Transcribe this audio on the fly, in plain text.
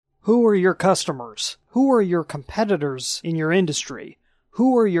Who are your customers? Who are your competitors in your industry?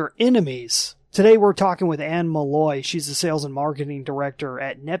 Who are your enemies? Today we're talking with Anne Molloy. She's the sales and marketing director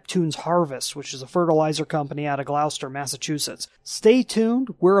at Neptune's Harvest, which is a fertilizer company out of Gloucester, Massachusetts. Stay tuned.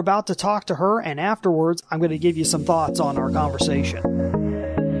 We're about to talk to her, and afterwards I'm going to give you some thoughts on our conversation.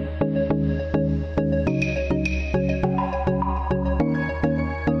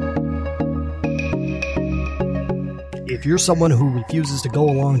 If you're someone who refuses to go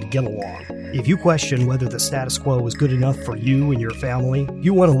along to get along, if you question whether the status quo is good enough for you and your family,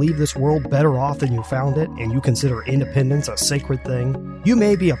 you want to leave this world better off than you found it, and you consider independence a sacred thing, you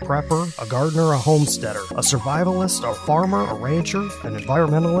may be a prepper, a gardener, a homesteader, a survivalist, a farmer, a rancher, an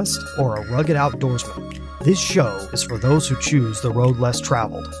environmentalist, or a rugged outdoorsman. This show is for those who choose the road less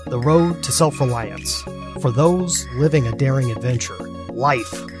traveled, the road to self-reliance, for those living a daring adventure,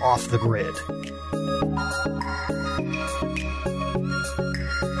 life off the grid.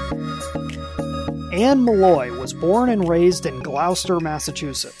 Anne Molloy was born and raised in Gloucester,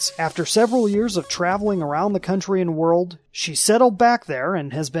 Massachusetts. After several years of traveling around the country and world, she settled back there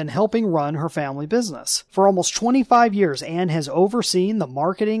and has been helping run her family business. For almost 25 years, Anne has overseen the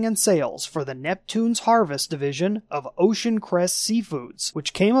marketing and sales for the Neptune's Harvest division of Ocean Crest Seafoods,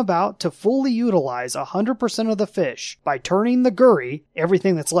 which came about to fully utilize 100% of the fish by turning the gurry,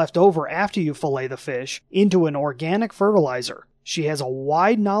 everything that's left over after you fillet the fish, into an organic fertilizer. She has a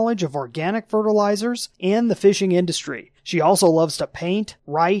wide knowledge of organic fertilizers and the fishing industry. She also loves to paint,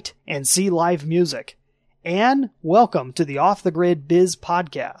 write, and see live music. Anne, welcome to the Off the Grid Biz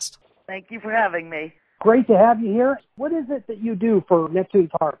podcast. Thank you for having me. Great to have you here. What is it that you do for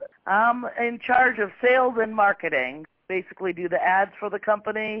Neptune's Harvest? I'm in charge of sales and marketing. Basically do the ads for the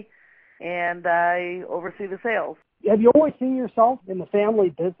company, and I oversee the sales. Have you always seen yourself in the family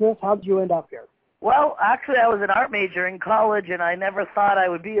business? How did you end up here? Well, actually, I was an art major in college, and I never thought I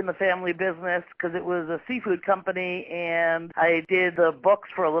would be in the family business because it was a seafood company, and I did the books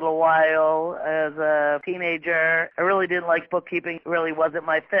for a little while as a teenager. I really didn't like bookkeeping. It really wasn't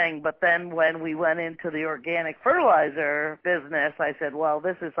my thing. But then when we went into the organic fertilizer business, I said, well,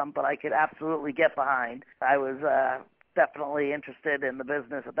 this is something I could absolutely get behind. I was definitely interested in the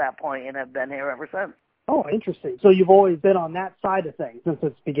business at that point and have been here ever since. Oh, interesting. So you've always been on that side of things since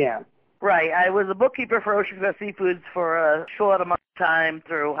it began. Right. I was a bookkeeper for Ocean Crest Seafoods for a short amount of time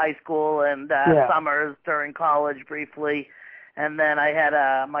through high school and summers during college briefly. And then I had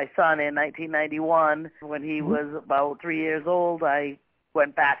my son in 1991. When he was about 3 years old, I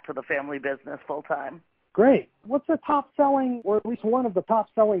went back to the family business full time. Great. What's the top selling, or at least one of the top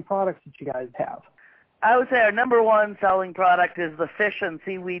selling products that you guys have? I would say our number one selling product is the fish and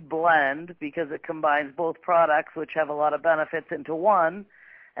seaweed blend because it combines both products, which have a lot of benefits, into one.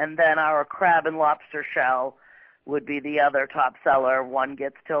 And then our crab and lobster shell would be the other top seller. One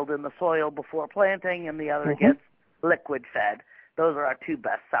gets tilled in the soil before planting, and the other gets liquid fed. Those are our two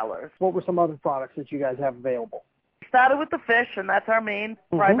best sellers. What were some other products that you guys have available? We started with the fish, and that's our main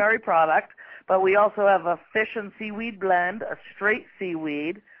primary product. But we also have a fish and seaweed blend, a straight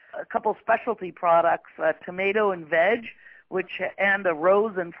seaweed, a couple specialty products, tomato and veg, and a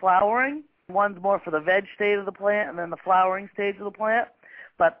rose and flowering. One's more for the veg stage of the plant and then the flowering stage of the plant.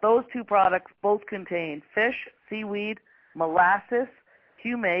 But those two products both contain fish, seaweed, molasses,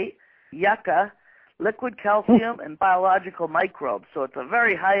 humate, yucca, liquid calcium, and biological microbes. So it's a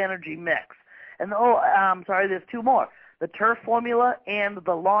very high-energy mix. And, there's two more, the turf formula and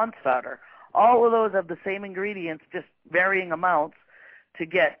the lawn starter. All of those have the same ingredients, just varying amounts to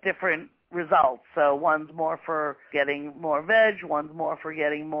get different results. So one's more for getting more veg, one's more for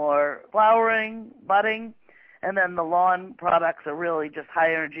getting more flowering, budding. And then the lawn products are really just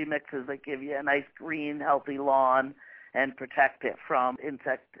high-energy mixes that give you a nice green, healthy lawn and protect it from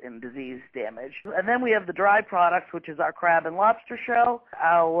insect and disease damage. And then we have the dry products, which is our crab and lobster shell,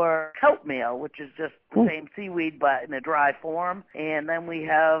 our kelp meal, which is just the same seaweed but in a dry form. And then we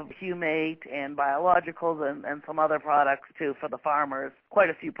have humate and biologicals and some other products, too, for the farmers.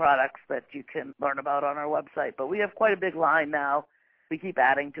 Quite a few products that you can learn about on our website. But we have quite a big line now. We keep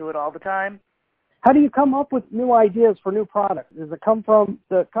adding to it all the time. How do you come up with new ideas for new products? Does it come from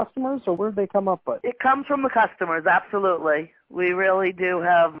the customers, or where do they come up with? It comes from the customers, absolutely. We really do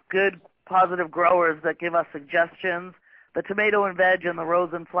have good, positive growers that give us suggestions. The tomato and veg and the rose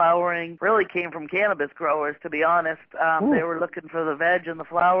and flowering really came from cannabis growers, to be honest. They were looking for the veg and the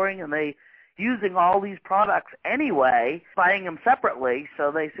flowering, and they using all these products anyway, buying them separately. So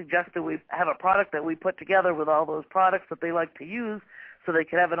they suggested we have a product that we put together with all those products that they like to use, so they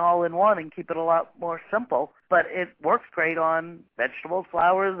could have it all in one and keep it a lot more simple. But it works great on vegetables,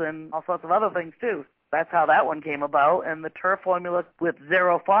 flowers, and all sorts of other things, too. That's how that one came about. And the turf formula with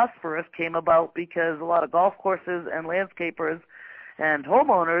zero phosphorus came about because a lot of golf courses and landscapers and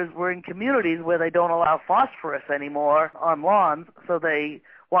homeowners were in communities where they don't allow phosphorus anymore on lawns, so they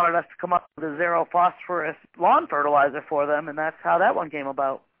wanted us to come up with a zero phosphorus lawn fertilizer for them, and that's how that one came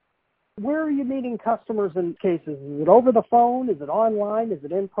about. Where are you meeting customers in cases? Is it over the phone? Is it online? Is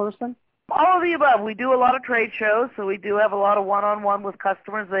it in person? All of the above. We do a lot of trade shows, so we do have a lot of one-on-one with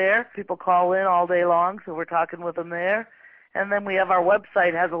customers there. People call in all day long, so we're talking with them there. And then we have our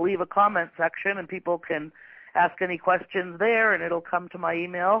website has a leave a comment section, and people can ask any questions there, and it'll come to my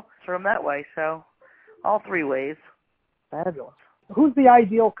email from that way. So all three ways. Fabulous. Who's the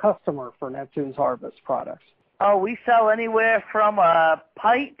ideal customer for Neptune's Harvest products? Oh, we sell anywhere from a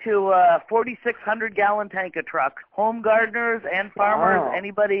pint to a 4,600-gallon tanker truck. Home gardeners and farmers, Wow.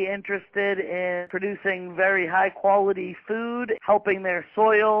 Anybody interested in producing very high-quality food, helping their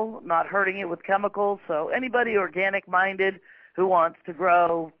soil, not hurting it with chemicals. So anybody organic-minded who wants to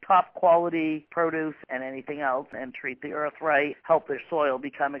grow top-quality produce and anything else and treat the earth right, help their soil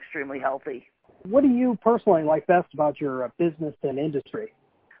become extremely healthy. What do you personally like best about your business and industry?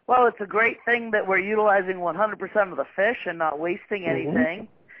 Well, it's a great thing that we're utilizing 100% of the fish and not wasting anything.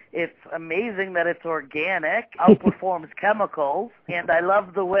 It's amazing that it's organic, outperforms chemicals, and I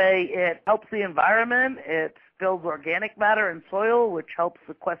love the way it helps the environment. It builds organic matter in soil, which helps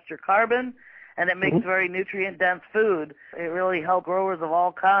sequester carbon, and it makes very nutrient-dense food. It really helps growers of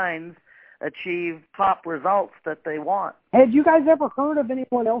all kinds achieve top results that they want. Had you guys ever heard of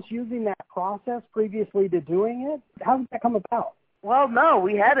anyone else using that process previously to doing it? How did that come about? Well, no,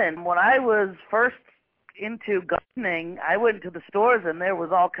 we hadn't. When I was first into gardening, I went to the stores and there was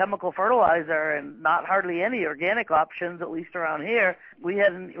all chemical fertilizer and not hardly any organic options, at least around here. We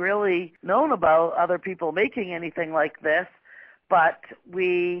hadn't really known about other people making anything like this, but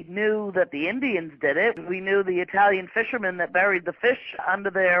we knew that the Indians did it. We knew the Italian fishermen that buried the fish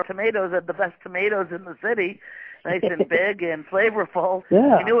under their tomatoes had the best tomatoes in the city, nice and big and flavorful.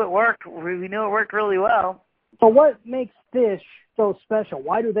 Yeah. We knew it worked. We knew it worked really well. So what makes fish so special?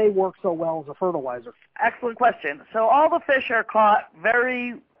 Why do they work so well as a fertilizer? Excellent question. So all the fish are caught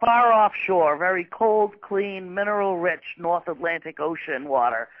very far offshore, very cold, clean, mineral-rich North Atlantic Ocean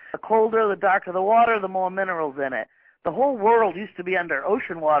water. The colder, the darker the water, the more minerals in it. The whole world used to be under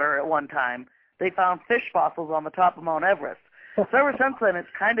ocean water at one time. They found fish fossils on the top of Mount Everest. So ever since then, it's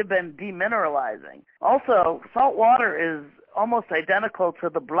kind of been demineralizing. Also, salt water is almost identical to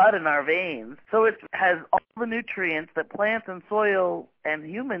the blood in our veins. So it has all the nutrients that plants and soil and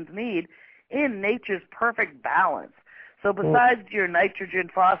humans need in nature's perfect balance. So besides your nitrogen,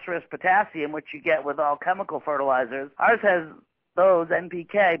 phosphorus, potassium, which you get with all chemical fertilizers, ours has those,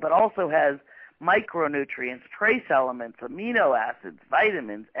 NPK, but also has micronutrients, trace elements, amino acids,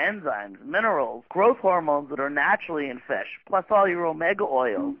 vitamins, enzymes, minerals, growth hormones that are naturally in fish, plus all your omega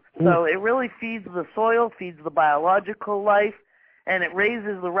oils. So it really feeds the soil, feeds the biological life, and it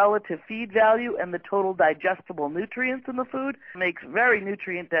raises the relative feed value and the total digestible nutrients in the food, makes very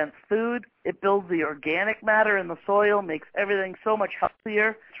nutrient-dense food. It builds the organic matter in the soil, makes everything so much healthier.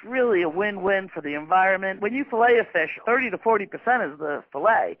 It's really a win-win for the environment. When you fillet a fish, 30 to 40% is the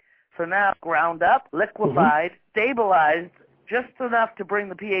fillet. So now ground up, liquefied, stabilized, just enough to bring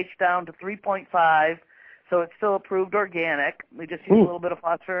the pH down to 3.5, so it's still approved organic. We just use a little bit of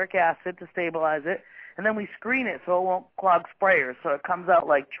phosphoric acid to stabilize it. And then we screen it so it won't clog sprayers, so it comes out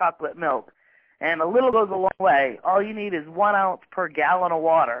like chocolate milk. And a little goes a long way. All you need is 1 ounce per gallon of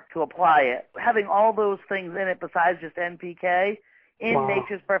water to apply it. Having all those things in it besides just NPK in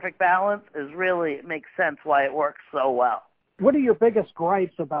nature's perfect balance is really, it makes sense why it works so well. What are your biggest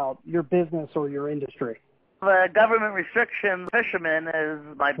gripes about your business or your industry? The government restriction, fishermen, is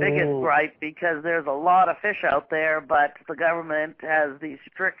my biggest gripe because there's a lot of fish out there, but the government has these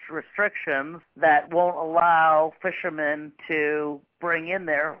strict restrictions that won't allow fishermen to bring in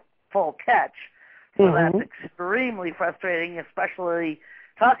their full catch. So that's extremely frustrating, especially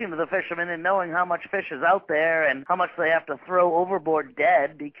talking to the fishermen and knowing how much fish is out there and how much they have to throw overboard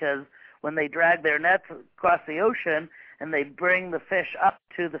dead, because when they drag their nets across the ocean and they bring the fish up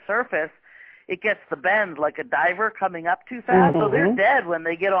to the surface, it gets the bend like a diver coming up too fast. So they're dead when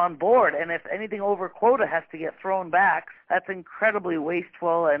they get on board. And if anything over quota has to get thrown back, that's incredibly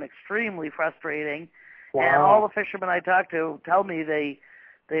wasteful and extremely frustrating. And all the fishermen I talk to tell me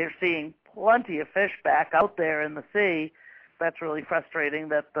they're seeing plenty of fish back out there in the sea. That's really frustrating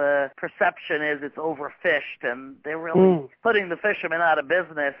that the perception is it's overfished, and they're really putting the fishermen out of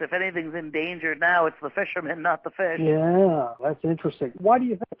business. If anything's endangered now, it's the fishermen, not the fish. Yeah, that's interesting. Why do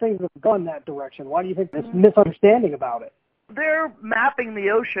you think things have gone that direction? Why do you think this misunderstanding about it? They're mapping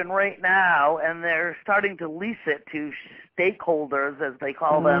the ocean right now, and they're starting to lease it to stakeholders, as they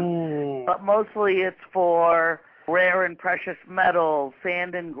call them. But mostly it's for rare and precious metals,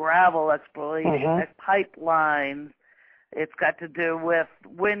 sand and gravel exploration, pipelines. It's got to do with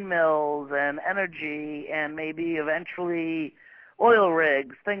windmills and energy and maybe eventually oil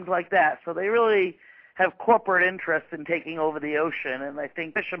rigs, things like that. So they really have corporate interest in taking over the ocean, and I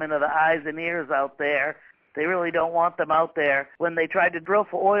think fishermen are the eyes and ears out there. They really don't want them out there. When they tried to drill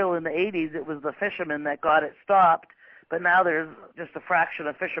for oil in the 80s, it was the fishermen that got it stopped, but now there's just a fraction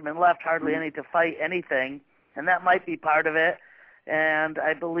of fishermen left, hardly any to fight anything, and that might be part of it. And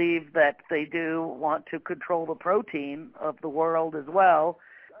I believe that they do want to control the protein of the world as well.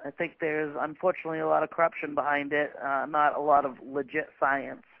 I think there's unfortunately a lot of corruption behind it, not a lot of legit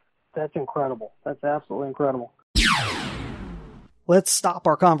science. That's incredible. That's absolutely incredible. Let's stop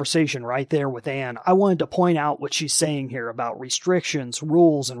our conversation right there with Anne. I wanted to point out what she's saying here about restrictions,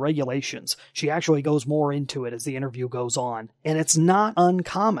 rules, and regulations. She actually goes more into it as the interview goes on. And it's not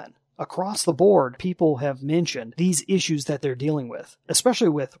uncommon. Across the board, people have mentioned these issues that they're dealing with, especially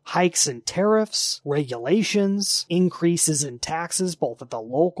with hikes in tariffs, regulations, increases in taxes, both at the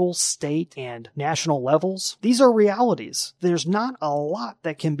local, state, and national levels. These are realities. There's not a lot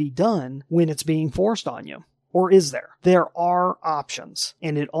that can be done when it's being forced on you. Or is there? There are options,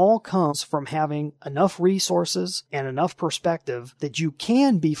 and it all comes from having enough resources and enough perspective that you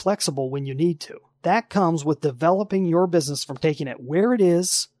can be flexible when you need to. That comes with developing your business from taking it where it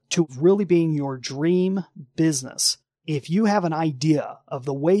is to really being your dream business. If you have an idea of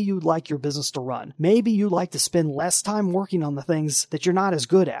the way you'd like your business to run, maybe you'd like to spend less time working on the things that you're not as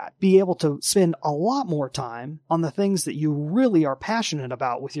good at, be able to spend a lot more time on the things that you really are passionate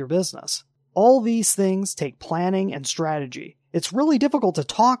about with your business. All these things take planning and strategy. It's really difficult to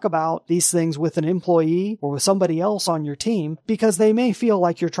talk about these things with an employee or with somebody else on your team because they may feel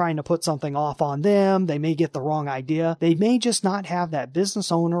like you're trying to put something off on them. They may get the wrong idea. They may just not have that business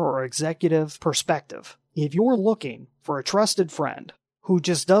owner or executive perspective. If you're looking for a trusted friend who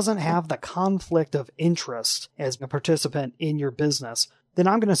just doesn't have the conflict of interest as a participant in your business, then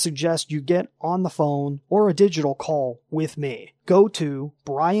I'm going to suggest you get on the phone or a digital call with me. Go to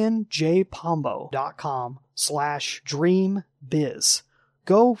brianjpombo.com/dreambiz.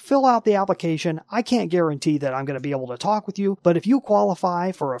 Go fill out the application. I can't guarantee that I'm going to be able to talk with you, but if you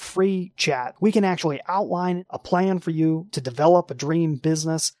qualify for a free chat, we can actually outline a plan for you to develop a dream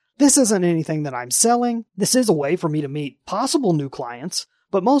business. This isn't anything that I'm selling. This is a way for me to meet possible new clients.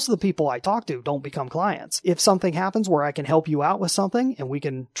 But most of the people I talk to don't become clients. If something happens where I can help you out with something and we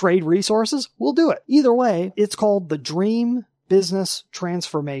can trade resources, we'll do it. Either way, it's called the Dream Business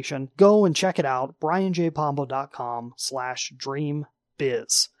Transformation. Go and check it out.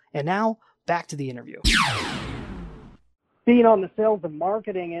 brianjpombo.com/dreambiz. And now, back to the interview. Being on the sales and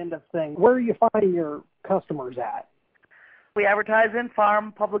marketing end of things, where are you finding your customers at? We advertise in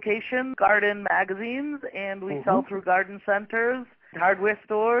farm publications, garden magazines, and we sell through garden centers, hardware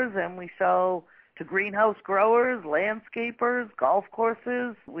stores, and we sell to greenhouse growers, landscapers, golf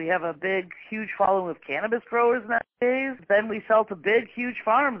courses. We have a big, huge following of cannabis growers nowadays. Then we sell to big, huge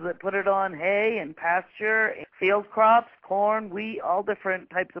farms that put it on hay and pasture, field crops, corn, wheat, all different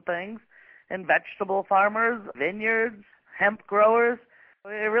types of things, and vegetable farmers, vineyards, hemp growers.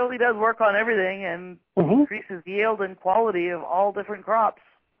 It really does work on everything and increases yield and quality of all different crops.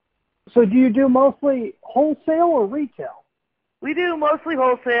 So do you do mostly wholesale or retail? We do mostly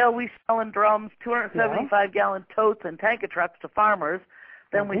wholesale. We sell in drums, 275-gallon totes and tanker trucks to farmers.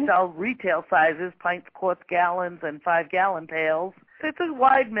 Then we sell retail sizes, pints, quarts, gallons, and 5-gallon pails. It's a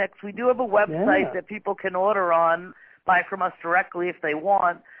wide mix. We do have a website that people can order on, buy from us directly if they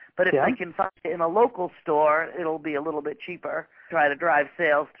want. But if they can find it in a local store, it'll be a little bit cheaper. Try to drive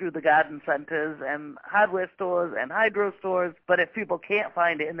sales through the garden centers and hardware stores and hydro stores. But if people can't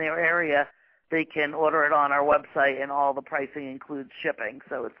find it in their area, they can order it on our website, and all the pricing includes shipping,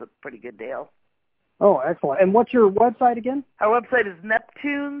 so it's a pretty good deal. Oh, excellent. And what's your website again? Our website is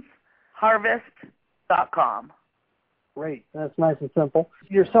neptunesharvest.com. Great. That's nice and simple.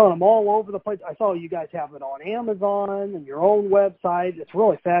 You're selling them all over the place. I saw you guys have it on Amazon and your own website. It's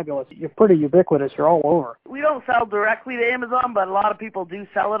really fabulous. You're pretty ubiquitous. You're all over. We don't sell directly to Amazon, but a lot of people do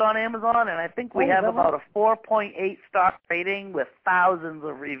sell it on Amazon, and I think we have about a 4.8 star rating with thousands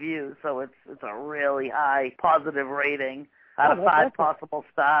of reviews, so it's a really high positive rating. Out of 5 possible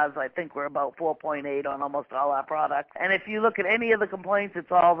stars, I think we're about 4.8 on almost all our products. And if you look at any of the complaints,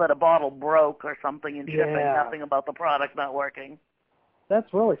 it's all that a bottle broke or something in shipping, nothing about the product not working.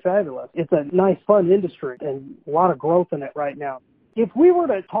 That's really fabulous. It's a nice, fun industry and a lot of growth in it right now. If we were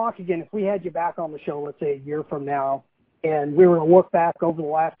to talk again, if we had you back on the show, let's say a year from now, and we were to look back over the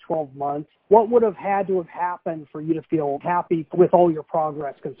last 12 months, what would have had to have happened for you to feel happy with all your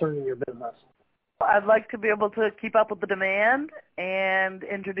progress concerning your business? I'd like to be able to keep up with the demand and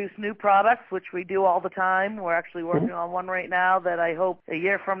introduce new products, which we do all the time. We're actually working on one right now that I hope a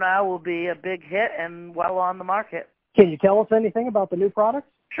year from now will be a big hit and well on the market. Can you tell us anything about the new products?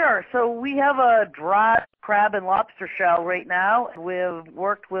 Sure. So we have a dry crab and lobster shell right now. We've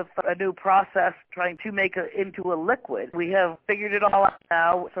worked with a new process trying to make it into a liquid. We have figured it all out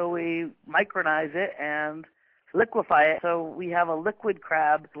now, so we micronize it and liquefy it. So we have a liquid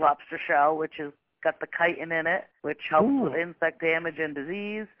crab lobster shell, which has got the chitin in it, which helps with insect damage and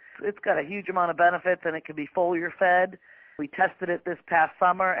disease. It's got a huge amount of benefits, and it can be foliar fed. We tested it this past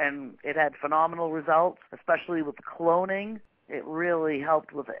summer, and it had phenomenal results, especially with cloning. It really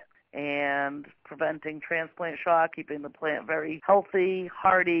helped with it, and preventing transplant shock, keeping the plant very healthy,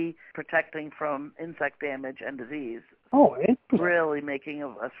 hardy, protecting from insect damage and disease. Oh, interesting. Really making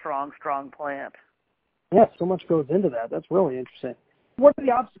a strong plant. Yeah, so much goes into that. That's really interesting. What are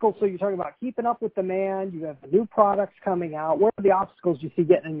the obstacles? So you're talking about keeping up with demand. You have the new products coming out. What are the obstacles you see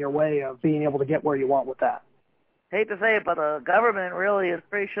getting in your way of being able to get where you want with that? Hate to say it, but the government really is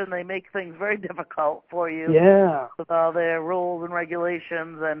creation. They make things very difficult for you. Yeah. With all their rules and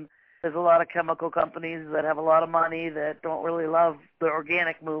regulations, and there's a lot of chemical companies that have a lot of money that don't really love the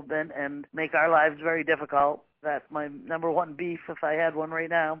organic movement and make our lives very difficult. That's my number one beef if I had one right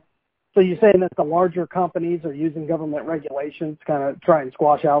now. So you're saying that the larger companies are using government regulations to kind of try and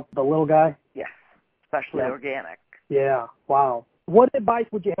squash out the little guy? Yes, especially organic. Yeah, wow. What advice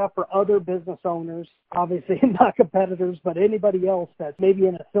would you have for other business owners, obviously not competitors, but anybody else that's maybe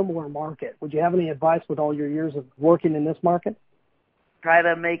in a similar market? Would you have any advice with all your years of working in this market? Try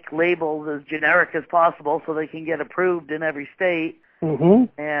to make labels as generic as possible so they can get approved in every state,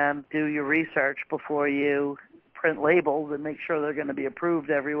 and do your research before you print labels and make sure they're going to be approved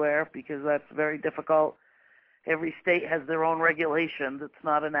everywhere, because that's very difficult. Every state has their own regulations. It's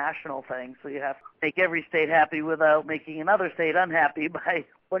not a national thing, so you have to make every state happy without making another state unhappy by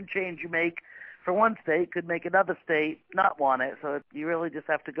one change you make for one state could make another state not want it. So you really just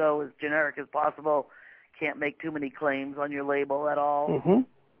have to go as generic as possible. Can't make too many claims on your label at all. Do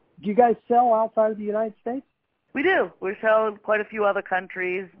you guys sell outside of the United States? We do. We sell in quite a few other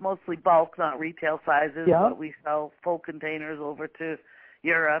countries, mostly bulk, not retail sizes, but we sell full containers over to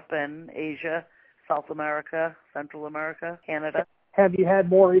Europe and Asia, South America, Central America, Canada. Have you had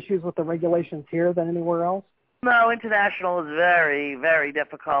more issues with the regulations here than anywhere else? No, international is very, very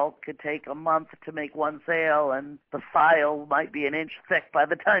difficult. Could take a month to make one sale, and the file might be an inch thick by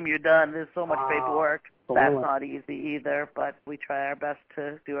the time you're done. There's so much paperwork. That's not easy either, but we try our best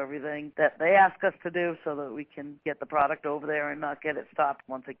to do everything that they ask us to do so that we can get the product over there and not get it stopped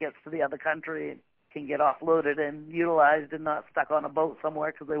once it gets to the other country. It can get offloaded and utilized and not stuck on a boat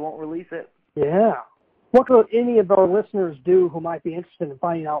somewhere because they won't release it. Yeah. What could any of our listeners do who might be interested in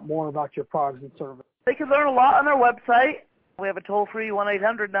finding out more about your products and services? They can learn a lot on our website. We have a toll-free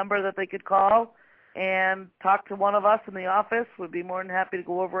 1-800 number that they could call and talk to one of us in the office. We'd be more than happy to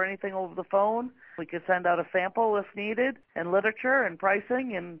go over anything over the phone. We could send out a sample if needed, and literature and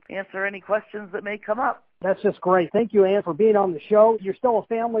pricing, and answer any questions that may come up. That's just great. Thank you, Ann, for being on the show. You're still a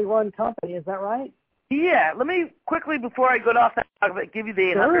family-run company, is that right? Yeah. Let me quickly, before I go off that, give you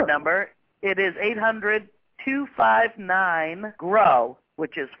the 800 number. It is 800-259-GROW,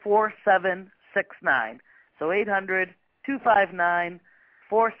 which is 4769. So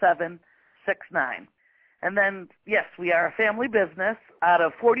 800-259-4769. And then, yes, we are a family business. Out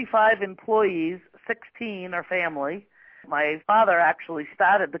of 45 employees, 16 are family. My father actually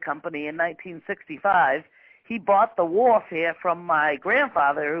started the company in 1965. He bought the wharf here from my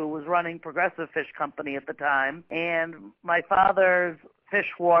grandfather, who was running Progressive Fish Company at the time. And my father's fish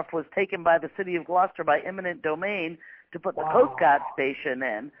wharf was taken by the city of Gloucester by eminent domain to put the Coast Guard station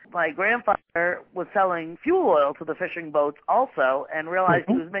in. My grandfather was selling fuel oil to the fishing boats also, and realized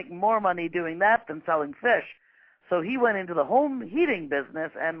he was making more money doing that than selling fish. So he went into the home heating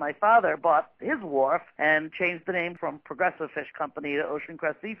business, and my father bought his wharf and changed the name from Progressive Fish Company to Ocean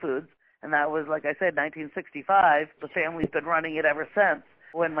Crest Seafoods. And that was, like I said, 1965. The family's been running it ever since.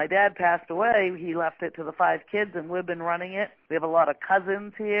 When my dad passed away, he left it to the 5 kids, and we've been running it. We have a lot of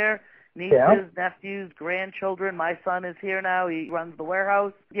cousins here. Nieces, nephews, grandchildren. My son is here now. He runs the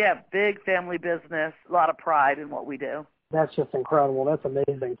warehouse. Yeah, big family business. A lot of pride in what we do. That's just incredible. That's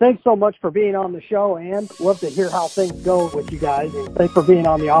amazing. Thanks so much for being on the show, Ann. Love to hear how things go with you guys. And thanks for being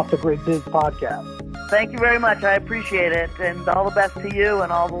on the Off the Grid Biz podcast. Thank you very much. I appreciate it. And all the best to you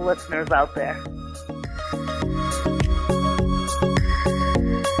and all the listeners out there.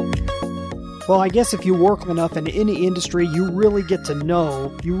 Well, I guess if you work enough in any industry, you really get to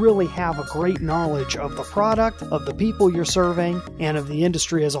know, you really have a great knowledge of the product, of the people you're serving, and of the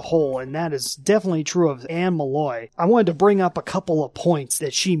industry as a whole, and that is definitely true of Anne Molloy. I wanted to bring up a couple of points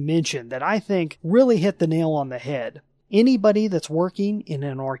that she mentioned that I think really hit the nail on the head. Anybody that's working in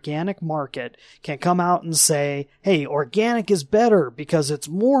an organic market can come out and say, hey, organic is better because it's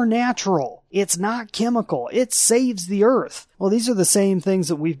more natural. It's not chemical. It saves the earth. Well, these are the same things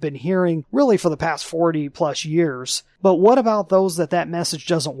that we've been hearing really for the past 40 plus years. But what about those that message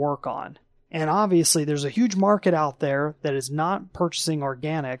doesn't work on? And obviously, there's a huge market out there that is not purchasing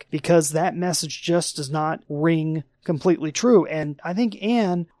organic because that message just does not ring completely true. And I think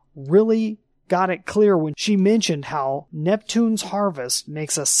Anne really got it clear when she mentioned how Neptune's harvest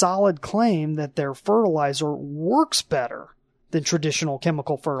makes a solid claim that their fertilizer works better than traditional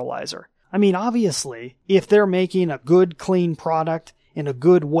chemical fertilizer. I mean, obviously, if they're making a good, clean product in a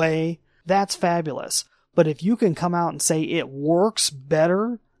good way, that's fabulous. But if you can come out and say it works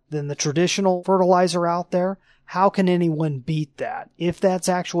better than the traditional fertilizer out there, how can anyone beat that? If that's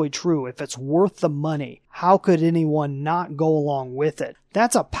actually true, if it's worth the money, how could anyone not go along with it?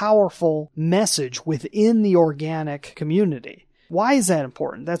 That's a powerful message within the organic community. Why is that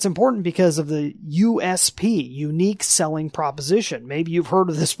important? That's important because of the USP, unique selling proposition. Maybe you've heard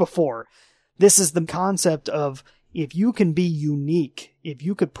of this before. This is the concept of if you can be unique, if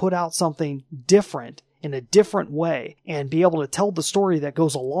you could put out something different in a different way and be able to tell the story that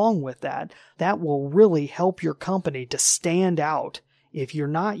goes along with that, that will really help your company to stand out. If you're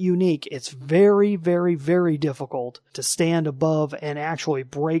not unique, it's very, very, very difficult to stand above and actually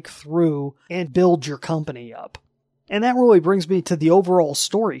break through and build your company up. And that really brings me to the overall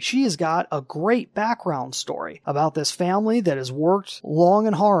story. She has got a great background story about this family that has worked long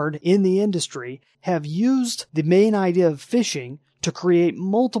and hard in the industry, have used the main idea of fishing to create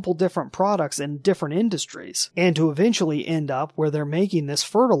multiple different products in different industries, and to eventually end up where they're making this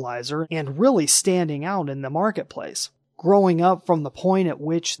fertilizer and really standing out in the marketplace. Growing up from the point at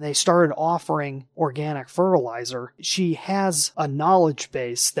which they started offering organic fertilizer, she has a knowledge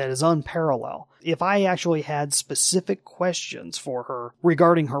base that is unparalleled. If I actually had specific questions for her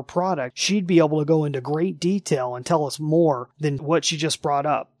regarding her product, she'd be able to go into great detail and tell us more than what she just brought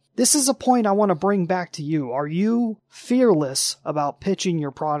up. This is a point I want to bring back to you. Are you fearless about pitching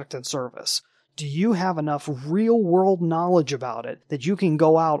your product and service? Do you have enough real-world knowledge about it that you can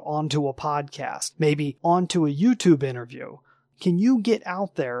go out onto a podcast, maybe onto a YouTube interview? Can you get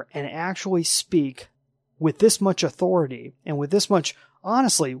out there and actually speak with this much authority and with this much,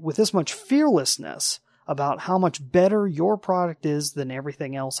 honestly, with this much fearlessness about how much better your product is than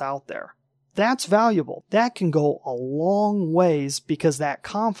everything else out there? That's valuable. That can go a long ways because that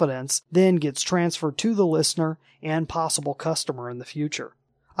confidence then gets transferred to the listener and possible customer in the future.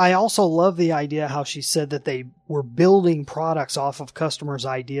 I also love the idea how she said that they were building products off of customers'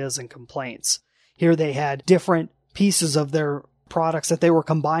 ideas and complaints. Here they had different pieces of their products that they were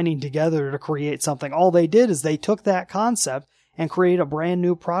combining together to create something. All they did is they took that concept and created a brand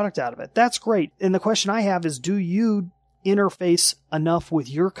new product out of it. That's great. And the question I have is, do you interface enough with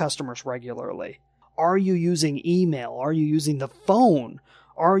your customers regularly? Are you using email? Are you using the phone?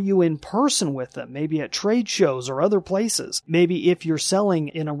 Are you in person with them? Maybe at trade shows or other places. Maybe if you're selling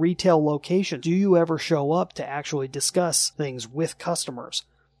in a retail location, do you ever show up to actually discuss things with customers?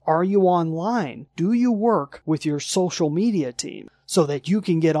 Are you online? Do you work with your social media team so that you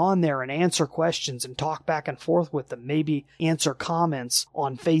can get on there and answer questions and talk back and forth with them? Maybe answer comments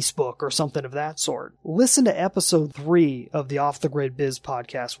on Facebook or something of that sort. Listen to episode 3 of the Off the Grid Biz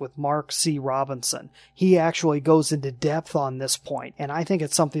podcast with Mark C. Robinson. He actually goes into depth on this point, and I think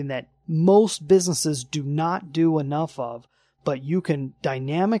it's something that most businesses do not do enough of, but you can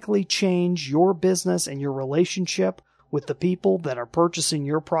dynamically change your business and your relationship with the people that are purchasing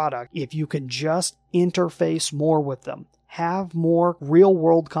your product if you can just interface more with them. Have more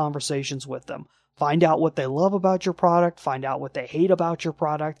real-world conversations with them. Find out what they love about your product, find out what they hate about your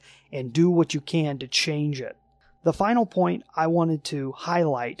product, and do what you can to change it. The final point I wanted to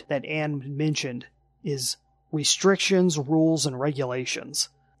highlight that Anne mentioned is restrictions, rules, and regulations.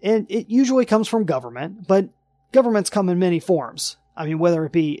 And it usually comes from government, but governments come in many forms. I mean, whether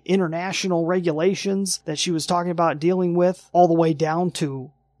it be international regulations that she was talking about dealing with, all the way down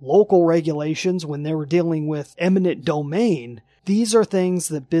to local regulations when they were dealing with eminent domain. These are things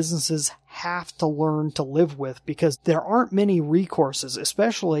that businesses have to learn to live with because there aren't many recourses,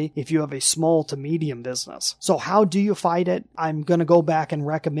 especially if you have a small to medium business. So how do you fight it? I'm going to go back and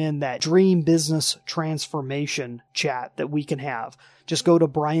recommend that Dream Business Transformation chat that we can have. Just go to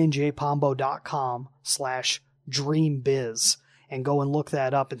brianjpombo.com/dreambiz. and go and look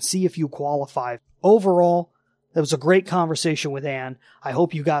that up and see if you qualify. Overall, that was a great conversation with Ann. I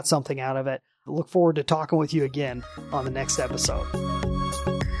hope you got something out of it. I look forward to talking with you again on the next episode.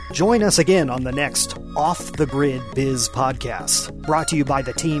 Join us again on the next Off the Grid Biz podcast, brought to you by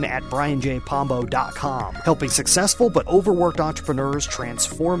the team at brianjpombo.com, helping successful but overworked entrepreneurs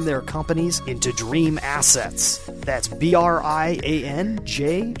transform their companies into dream assets. That's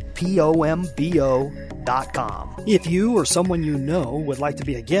brianjpombo.com. If you or someone you know would like to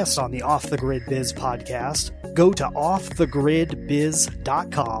be a guest on the Off the Grid Biz podcast, go to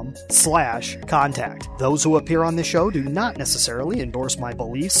offthegridbiz.com/contact. Those who appear on the show do not necessarily endorse my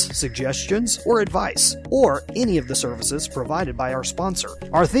beliefs, suggestions, or advice, or any of the services provided by our sponsor.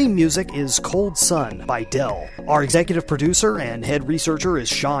 Our theme music is Cold Sun by Dell. Our executive producer and head researcher is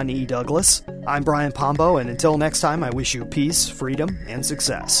Sean E. Douglas. I'm Brian Pombo, and until next time, I wish you peace, freedom, and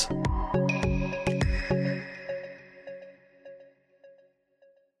success.